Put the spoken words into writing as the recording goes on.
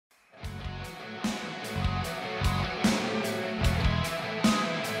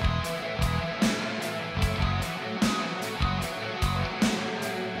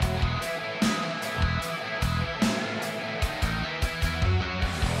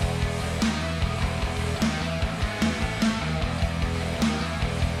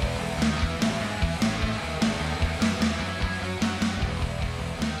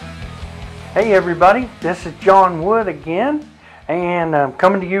Hey everybody, this is John Wood again, and I'm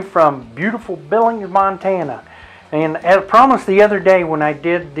coming to you from beautiful Billings, Montana. And as promised the other day when I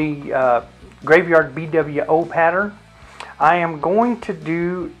did the graveyard BWO pattern, I am going to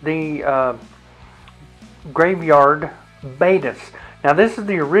do the graveyard Baetis. Now this is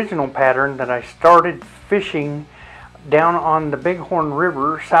the original pattern that I started fishing down on the Bighorn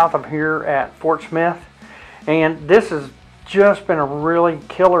River south of here at Fort Smith, and this has just been a really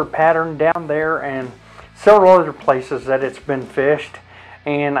killer pattern down there and several other places that it's been fished.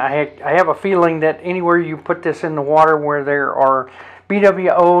 And I have a feeling that anywhere you put this in the water where there are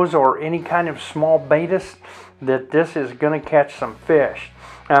BWOs or any kind of small Baetis, that this is going to catch some fish.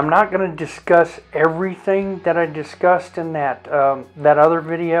 Now, I'm not going to discuss everything that I discussed in that other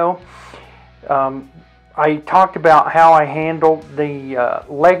video. I talked about how I handled the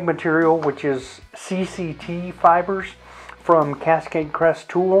leg material, which is CCT fibers from Cascade Crest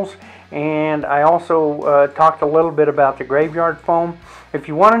Tools, and I also talked a little bit about the graveyard foam. If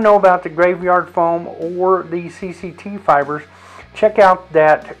you want to know about the graveyard foam or the CCT fibers, check out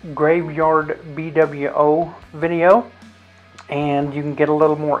that graveyard BWO video and you can get a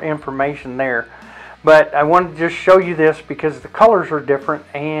little more information there. But I wanted to just show you this because the colors are different,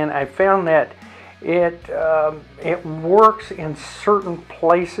 and I found that it works in certain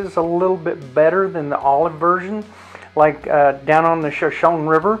places a little bit better than the olive version. Like down on the Shoshone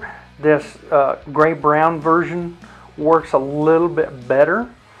River, this gray-brown version works a little bit better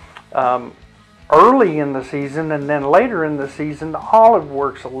early in the season, and then later in the season the olive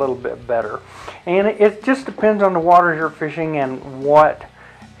works a little bit better. And it just depends on the waters you're fishing and what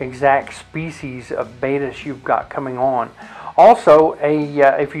exact species of Baetis you've got coming on. Also,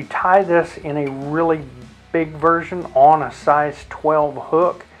 if you tie this in a really big version on a size 12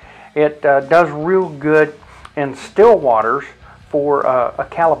 hook, it does real good in still waters for a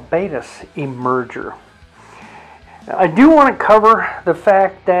Calabaetis emerger. I do want to cover the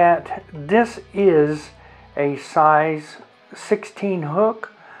fact that this is a size 16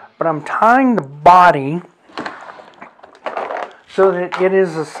 hook, but I'm tying the body so that it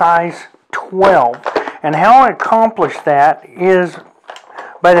is a size 12. And how I accomplish that is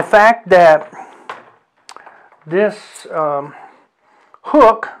by the fact that this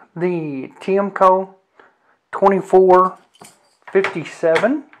hook, the TMCO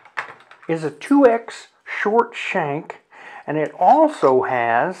 2457, is a 2X short shank, and it also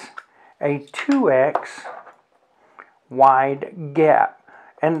has a 2X wide gap.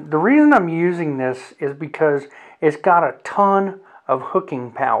 And the reason I'm using this is because it's got a ton of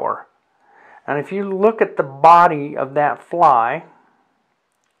hooking power. And if you look at the body of that fly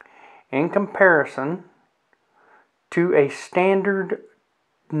in comparison to a standard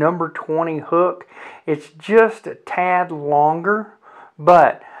number 20 hook, it's just a tad longer,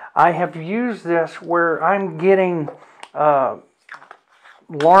 but I have used this where I'm getting larvae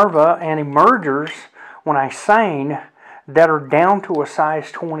and emergers when I seine that are down to a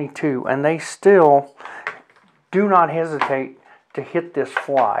size 22, and they still do not hesitate to hit this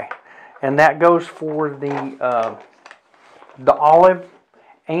fly. And that goes for the olive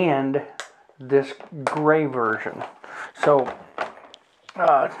and this gray version. So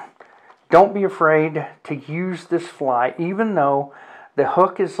don't be afraid to use this fly, even though the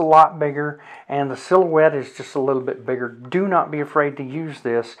hook is a lot bigger and the silhouette is just a little bit bigger. Do not be afraid to use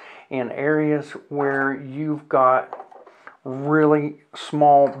this in areas where you've got really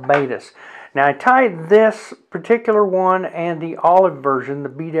small Baetis. Now I tied this particular one and the olive version, the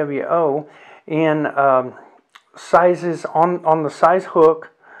BWO, in sizes on the size hook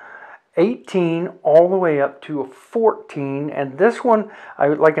 18 all the way up to a 14, and this one,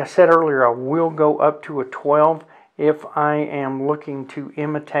 like I said earlier, I will go up to a 12 if I am looking to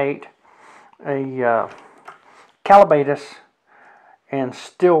imitate a Calabaetis and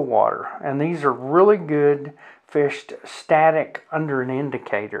still water. And these are really good fished static under an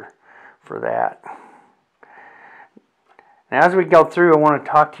indicator for that. Now as we go through, I want to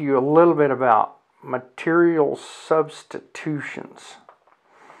talk to you a little bit about material substitutions.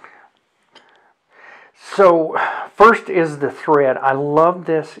 So first is the thread. I love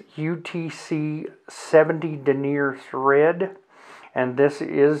this UTC 70 denier thread, and this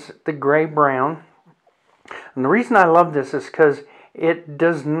is the gray brown. And the reason I love this is because it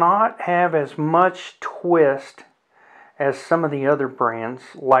does not have as much twist as some of the other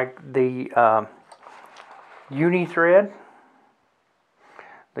brands, like the Uni thread.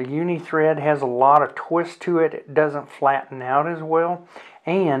 The Uni thread has a lot of twist to it. It doesn't flatten out as well,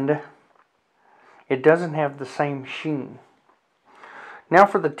 and it doesn't have the same sheen. Now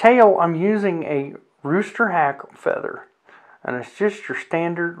for the tail, I'm using a rooster hackle feather. And it's just your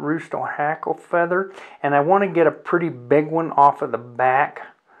standard roost or hackle feather. And I want to get a pretty big one off of the back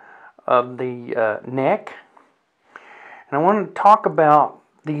of the neck. And I want to talk about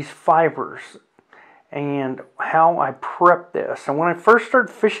these fibers and how I prep this. And when I first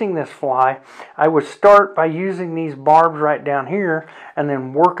started fishing this fly, I would start by using these barbs right down here and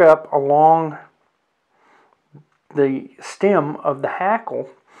then work up along the stem of the hackle.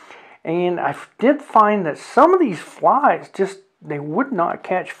 And I did find that some of these flies they would not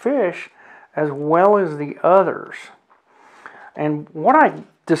catch fish as well as the others. And what I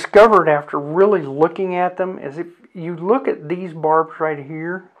discovered after really looking at them is if you look at these barbs right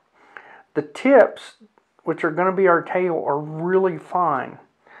here, the tips, which are going to be our tail, are really fine.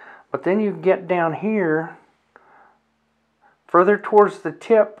 But then you get down here, further towards the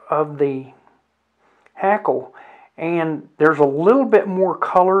tip of the hackle, and there's a little bit more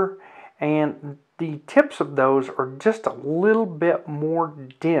color, and the tips of those are just a little bit more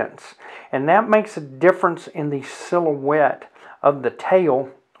dense. And that makes a difference in the silhouette of the tail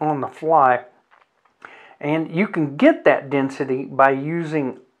on the fly. And you can get that density by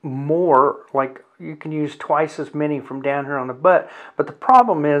using more, like you can use twice as many from down here on the butt. But the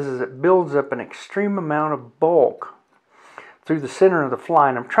problem is it builds up an extreme amount of bulk through the center of the fly.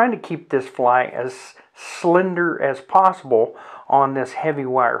 And I'm trying to keep this fly as slender as possible on this heavy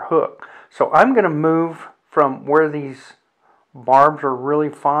wire hook. So I'm going to move from where these barbs are really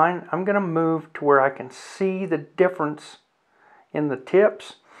fine. I'm going to move to where I can see the difference in the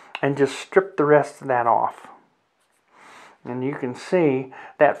tips and just strip the rest of that off. And you can see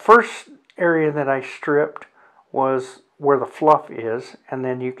that first area that I stripped was where the fluff is, and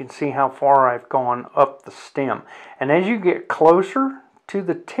then you can see how far I've gone up the stem. And as you get closer to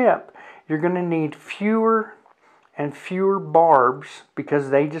the tip, you're going to need fewer and fewer barbs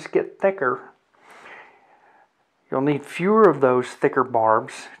because they just get thicker. You'll need fewer of those thicker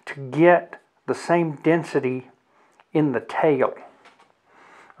barbs to get the same density in the tail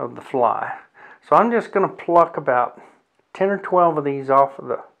of the fly. So I'm just going to pluck about 10 or 12 of these off of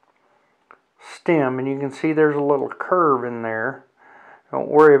the stem, and you can see there's a little curve in there. Don't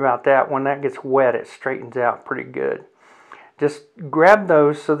worry about that. When that gets wet, it straightens out pretty good. Just grab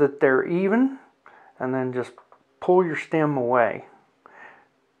those so that they're even, and then just pull your stem away.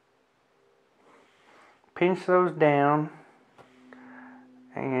 Pinch those down,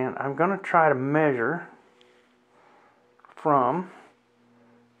 and I'm going to try to measure from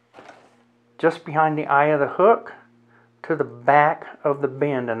just behind the eye of the hook to the back of the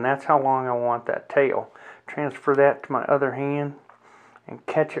bend, and that's how long I want that tail. Transfer that to my other hand and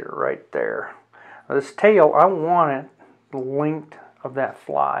catch it right there. Now this tail, I want it the length of that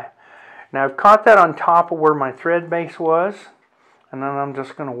fly. Now I've caught that on top of where my thread base was, and then I'm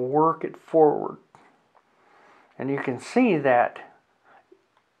just going to work it forward. And you can see that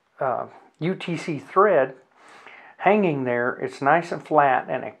UTC thread hanging there. It's nice and flat,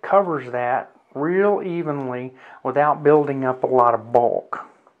 and it covers that real evenly without building up a lot of bulk.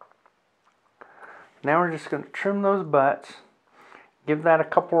 Now we're just going to trim those butts, give that a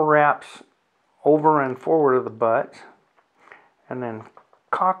couple of wraps over and forward of the butts, and then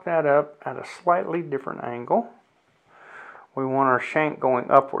cock that up at a slightly different angle. We want our shank going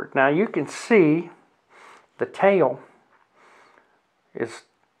upward. Now you can see the tail is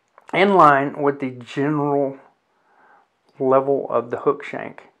in line with the general level of the hook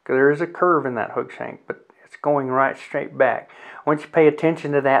shank. There is a curve in that hook shank, but it's going right straight back. I want you to pay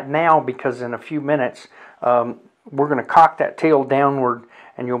attention to that now, because in a few minutes we're going to cock that tail downward,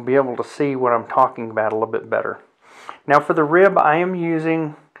 and you'll be able to see what I'm talking about a little bit better. Now for the rib, I am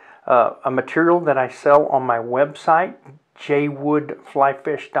using a material that I sell on my website,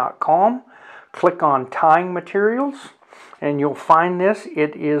 jwoodflyfish.com. Click on tying materials, and you'll find this.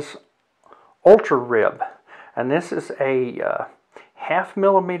 It is ultra rib, and this is a 1/2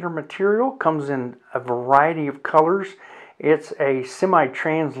 millimeter material. Comes in a variety of colors. It's a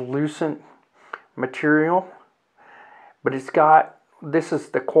semi-translucent material, but this is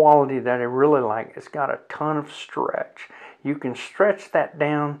the quality that I really like. It's got a ton of stretch. You can stretch that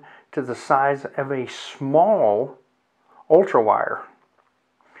down to the size of a small ultra wire.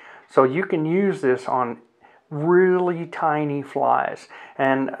 So you can use this on really tiny flies.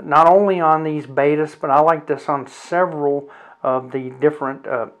 And not only on these Baetis, but I like this on several of the different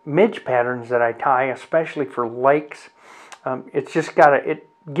midge patterns that I tie, especially for lakes. It's just it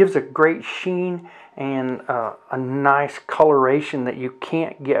gives a great sheen and a nice coloration that you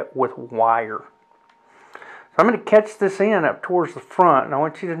can't get with wire. So I'm going to catch this in up towards the front, and I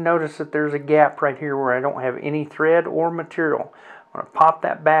want you to notice that there's a gap right here where I don't have any thread or material. I'm going to pop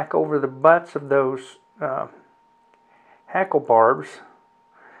that back over the butts of those hackle barbs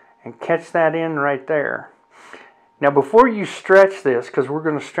and catch that in right there. Now before you stretch this, because we're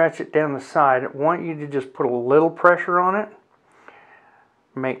going to stretch it down the side, I want you to just put a little pressure on it.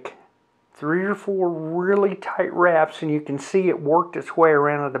 Make 3 or 4 really tight wraps, and you can see it worked its way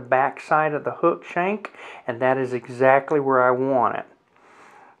around to the back side of the hook shank, and that is exactly where I want it,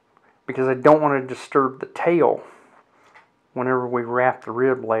 because I don't want to disturb the tail whenever we wrap the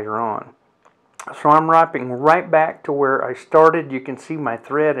rib later on. So I'm wrapping right back to where I started. You can see my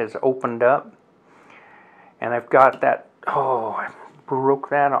thread has opened up, and I've got that, oh, I broke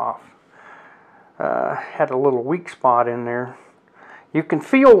that off. Had a little weak spot in there. You can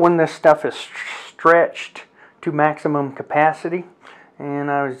feel when this stuff is stretched to maximum capacity, and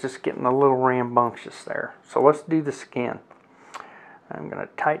I was just getting a little rambunctious there. So let's do this again. I'm going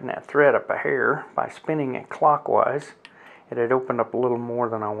to tighten that thread up a hair by spinning it clockwise. It had opened up a little more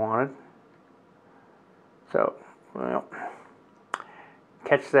than I wanted. So, well,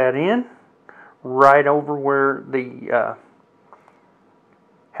 catch that in right over where the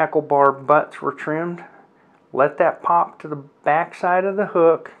hackle barb butts were trimmed. Let that pop to the back side of the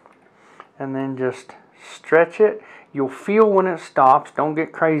hook, and then just stretch it. You'll feel when it stops. Don't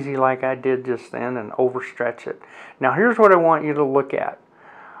get crazy like I did just then and overstretch it. Now here's what I want you to look at.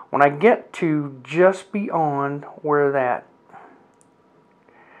 When I get to just beyond where that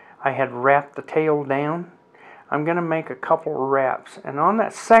I had wrapped the tail down, I'm going to make a couple of wraps. And on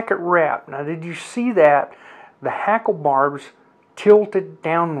that second wrap, now did you see that? The hackle barbs tilted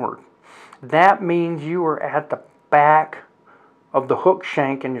downward. That means you are at the back of the hook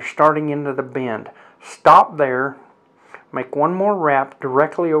shank and you're starting into the bend. Stop there, make one more wrap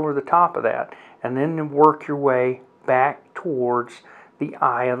directly over the top of that, and then work your way back towards the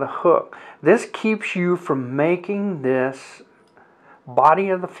eye of the hook. This keeps you from making this body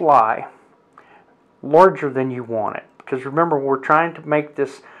of the fly larger than you want it. Because remember, we're trying to make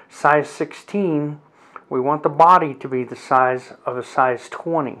this size 16. We want the body to be the size of a size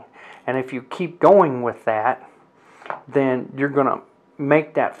 20. And if you keep going with that, then you're going to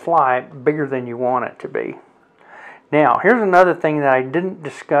make that fly bigger than you want it to be. Now, here's another thing that I didn't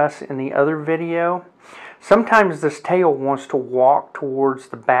discuss in the other video. Sometimes this tail wants to walk towards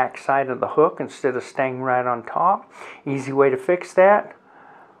the back side of the hook instead of staying right on top. Easy way to fix that: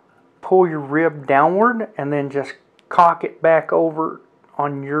 pull your rib downward and then just cock it back over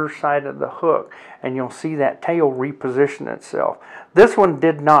on your side of the hook, and you'll see that tail reposition itself. This one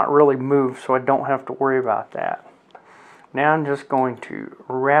did not really move, so I don't have to worry about that. Now I'm just going to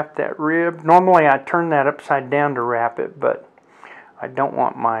wrap that rib. Normally I turn that upside down to wrap it, but I don't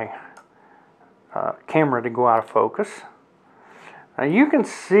want my camera to go out of focus. Now you can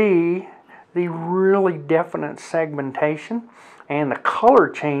see the really definite segmentation and the color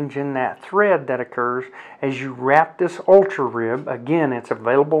change in that thread that occurs as you wrap this ultra rib. Again, it's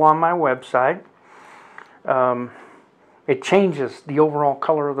available on my website. It changes the overall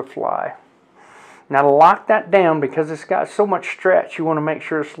color of the fly. Now to lock that down, because it's got so much stretch, you want to make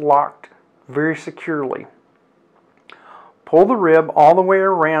sure it's locked very securely. Pull the rib all the way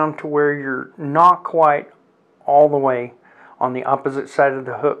around to where you're not quite all the way on the opposite side of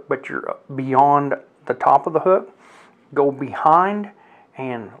the hook, but you're beyond the top of the hook. Go behind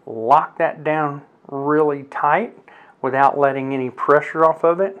and lock that down really tight without letting any pressure off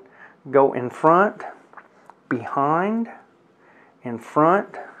of it. Go in front, behind, in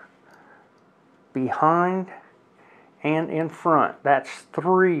front, behind, and in front. That's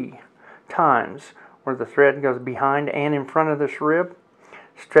 3 times where the thread goes behind and in front of this rib.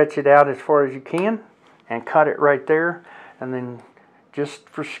 Stretch it out as far as you can and cut it right there, and then just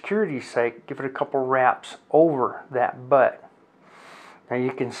for security's sake, give it a couple wraps over that butt. Now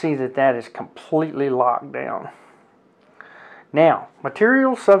you can see that that is completely locked down. Now,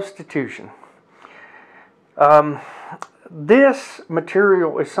 material substitution. This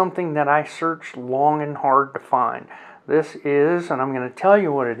material is something that I searched long and hard to find. This is, and I'm going to tell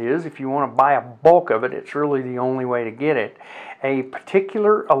you what it is. If you want to buy a bulk of it, it's really the only way to get it. A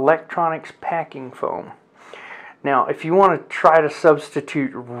particular electronics packing foam. Now, if you want to try to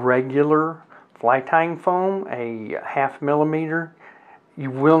substitute regular fly tying foam, a 1/2 millimeter,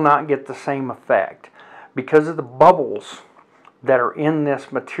 you will not get the same effect because of the bubbles that are in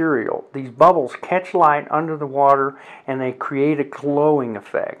this material. These bubbles catch light under the water and they create a glowing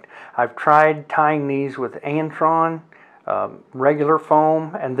effect. I've tried tying these with Antron, regular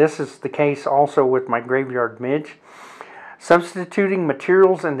foam, and this is the case also with my Graveyard Midge. Substituting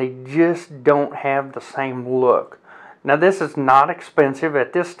materials and they just don't have the same look. Now this is not expensive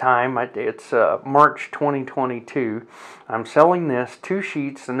at this time. It's March 2022. I'm selling this 2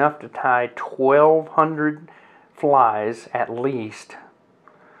 sheets, enough to tie 1,200 flies at least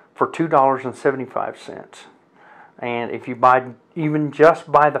for $2.75. And if you buy, even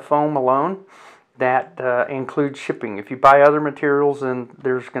just buy the foam alone, that includes shipping. If you buy other materials, then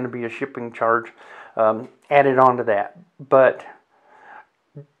there's going to be a shipping charge added onto that. But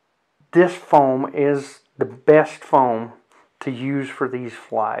this foam is the best foam to use for these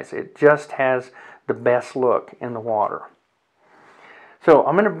flies. It just has the best look in the water. So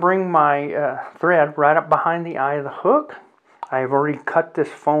I'm going to bring my thread right up behind the eye of the hook. I've already cut this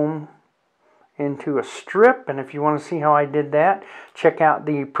foam into a strip, and if you want to see how I did that, check out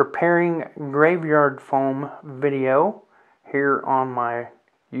the preparing graveyard foam video here on my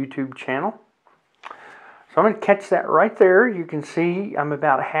YouTube channel. So I'm going to catch that right there. You can see I'm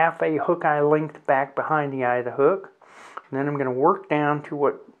about half a hook eye length back behind the eye of the hook. And then I'm going to work down to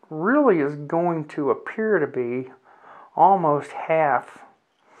what really is going to appear to be almost half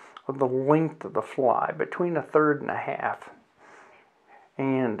of the length of the fly, between a third and a half.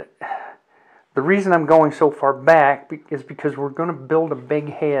 And the reason I'm going so far back is because we're going to build a big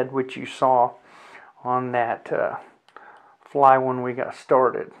head, which you saw on that fly when we got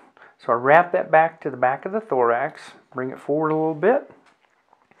started. So I wrap that back to the back of the thorax, bring it forward a little bit,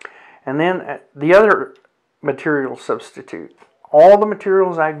 and then the other material substitute. All the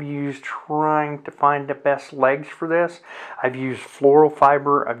materials I've used trying to find the best legs for this, I've used floral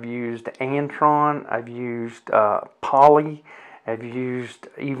fiber, I've used Antron, I've used poly, I've used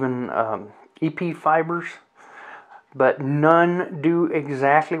even EP fibers, but none do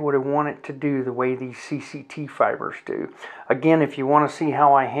exactly what I want it to do the way these CCT fibers do. Again, if you want to see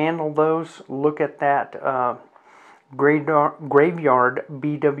how I handle those, look at that Graveyard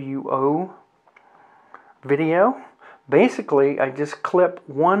BWO video. Basically, I just clip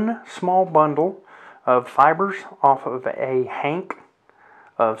one small bundle of fibers off of a hank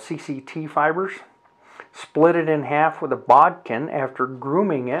of CCT fibers, split it in half with a bodkin after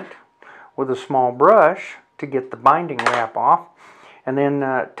grooming it with a small brush to get the binding wrap off, and then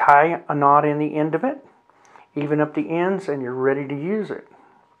tie a knot in the end of it, even up the ends, and you're ready to use it.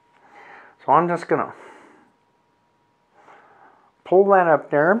 So I'm just going to pull that up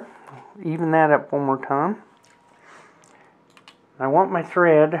there, even that up one more time. I want my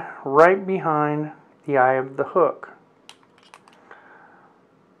thread right behind the eye of the hook.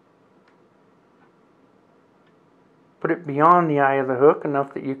 Put it beyond the eye of the hook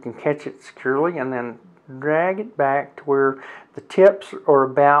enough that you can catch it securely, and then drag it back to where the tips are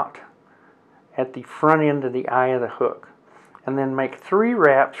about at the front end of the eye of the hook. And then make 3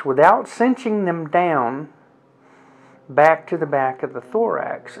 wraps without cinching them down back to the back of the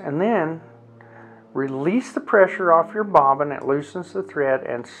thorax. And then release the pressure off your bobbin. It loosens the thread,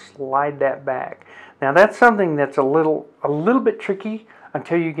 and slide that back. Now that's something that's a little bit tricky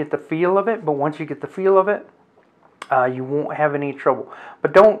until you get the feel of it, but once you get the feel of it, you won't have any trouble.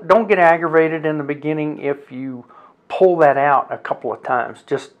 But don't get aggravated in the beginning if you pull that out a couple of times.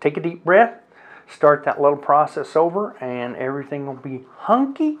 Just take a deep breath, start that little process over, and everything will be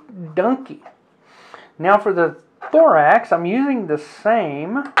hunky-dunky. Now for the thorax, I'm using the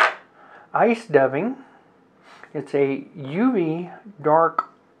same ice dubbing. It's a UV dark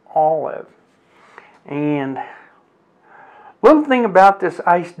olive. And little thing about this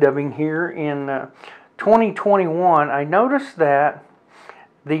ice dubbing here in 2021, I noticed that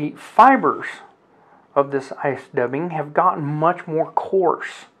the fibers of this ice dubbing have gotten much more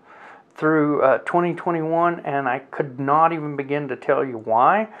coarse through 2021, and I could not even begin to tell you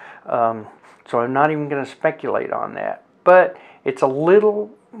why. So I'm not even going to speculate on that. But it's a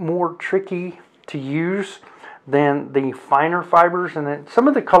little more tricky to use than the finer fibers, and then some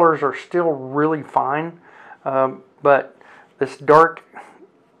of the colors are still really fine, but this dark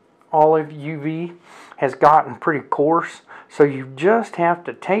olive UV has gotten pretty coarse, so you just have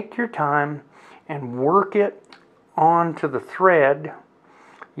to take your time and work it onto the thread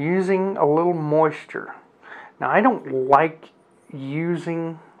using a little moisture. Now I don't like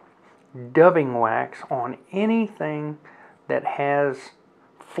using dubbing wax on anything that has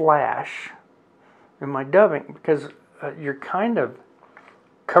flash in my dubbing, because you're kind of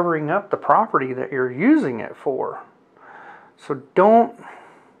covering up the property that you're using it for. So don't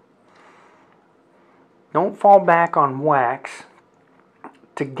fall back on wax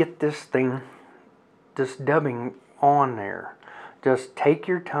to get this dubbing on there. Just take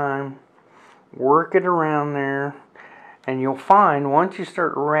your time, work it around there, and you'll find once you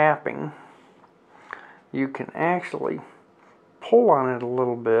start wrapping, you can actually pull on it a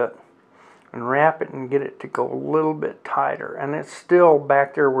little bit and wrap it and get it to go a little bit tighter. And it's still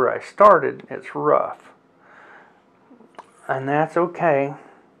back there where I started, it's rough. And that's okay.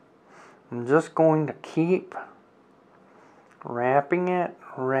 I'm just going to keep Wrapping it,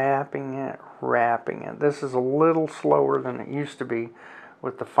 wrapping it, wrapping it. This is a little slower than it used to be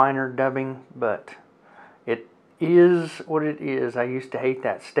with the finer dubbing, but it is what it is. I used to hate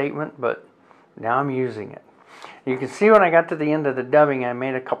that statement, but now I'm using it. You can see when I got to the end of the dubbing, I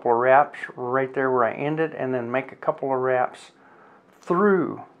made a couple of wraps right there where I ended, and then make a couple of wraps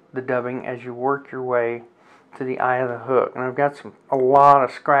through the dubbing as you work your way to the eye of the hook. And I've got a lot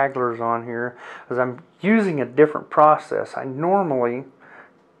of scragglers on here because I'm using a different process. I normally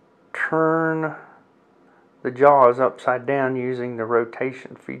turn the jaws upside down using the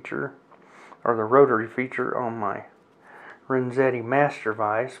rotation feature or the rotary feature on my Renzetti Master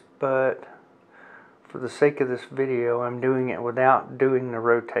Vise, but for the sake of this video, I'm doing it without doing the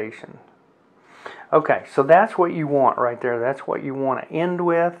rotation. Okay, so that's what you want right there. That's what you want to end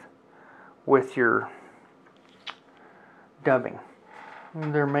with your dubbing.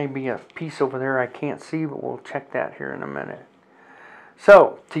 There may be a piece over there I can't see, but we'll check that here in a minute.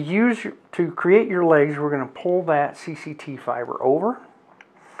 So, to create your legs, we're going to pull that CCT fiber over,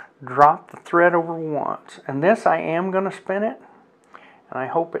 drop the thread over once, and this I am going to spin it, and I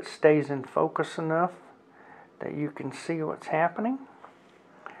hope it stays in focus enough that you can see what's happening.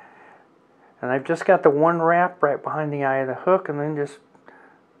 And I've just got the one wrap right behind the eye of the hook, and then just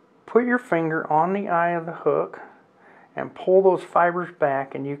put your finger on the eye of the hook and pull those fibers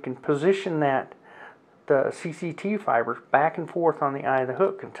back, and you can position the CCT fibers back and forth on the eye of the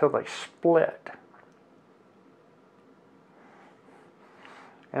hook until they split.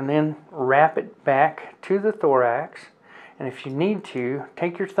 And then wrap it back to the thorax, and if you need to,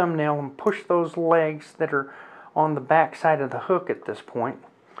 take your thumbnail and push those legs that are on the back side of the hook at this point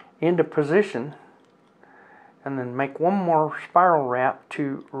into position, and then make one more spiral wrap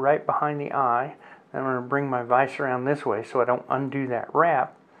to right behind the eye. I'm going to bring my vise around this way so I don't undo that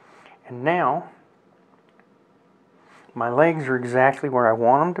wrap. And now, my legs are exactly where I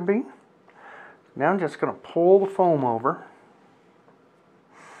want them to be. Now I'm just going to pull the foam over,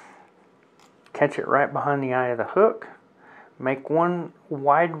 catch it right behind the eye of the hook, make one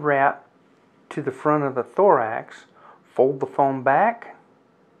wide wrap to the front of the thorax, fold the foam back,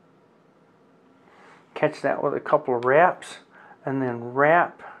 catch that with a couple of wraps, and then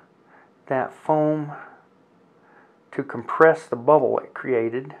wrap that foam to compress the bubble it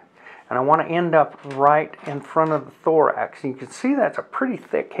created. And I want to end up right in front of the thorax. And you can see that's a pretty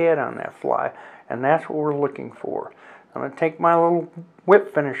thick head on that fly, and that's what we're looking for. I'm going to take my little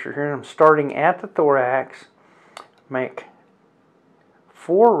whip finisher here, and I'm starting at the thorax, make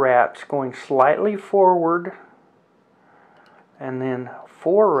 4 wraps going slightly forward, and then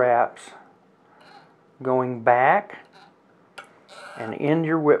 4 wraps going back, and end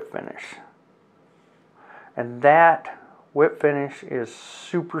your whip finish. And that whip finish is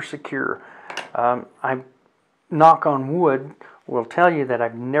super secure. I, knock on wood, will tell you that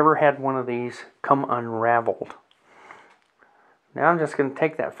I've never had one of these come unraveled. Now I'm just going to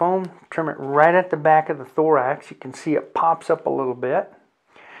take that foam, trim it right at the back of the thorax. You can see it pops up a little bit.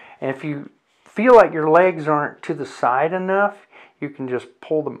 And if you feel like your legs aren't to the side enough, you can just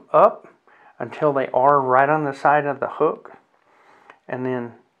pull them up until they are right on the side of the hook. And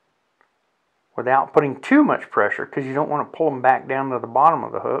then, without putting too much pressure, because you don't want to pull them back down to the bottom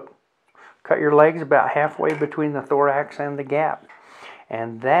of the hook, cut your legs about halfway between the thorax and the gap.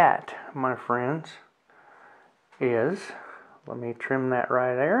 And that, my friends, is, let me trim that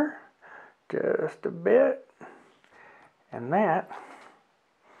right there, just a bit. And that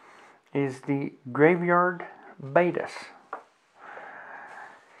is the Graveyard Baetis.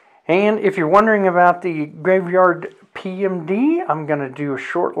 And if you're wondering about the Graveyard PMD, I'm going to do a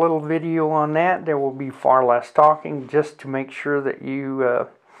short little video on that. There will be far less talking, just to make sure that you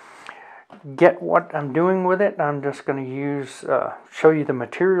get what I'm doing with it. I'm just going to show you the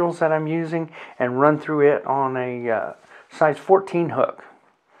materials that I'm using and run through it on a size 14 hook.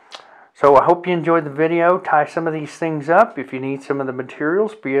 So I hope you enjoyed the video. Tie some of these things up. If you need some of the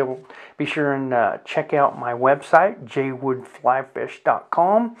materials, be sure and check out my website,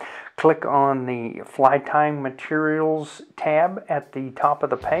 jwoodflyfish.com. Click on the Fly Tying Materials tab at the top of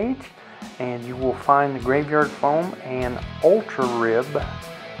the page, and you will find the Graveyard Foam and Ultra Rib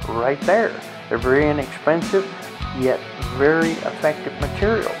right there. They're very inexpensive, yet very effective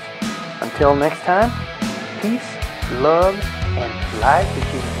materials. Until next time, peace, love, and fly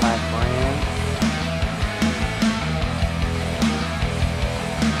fishing, my friends.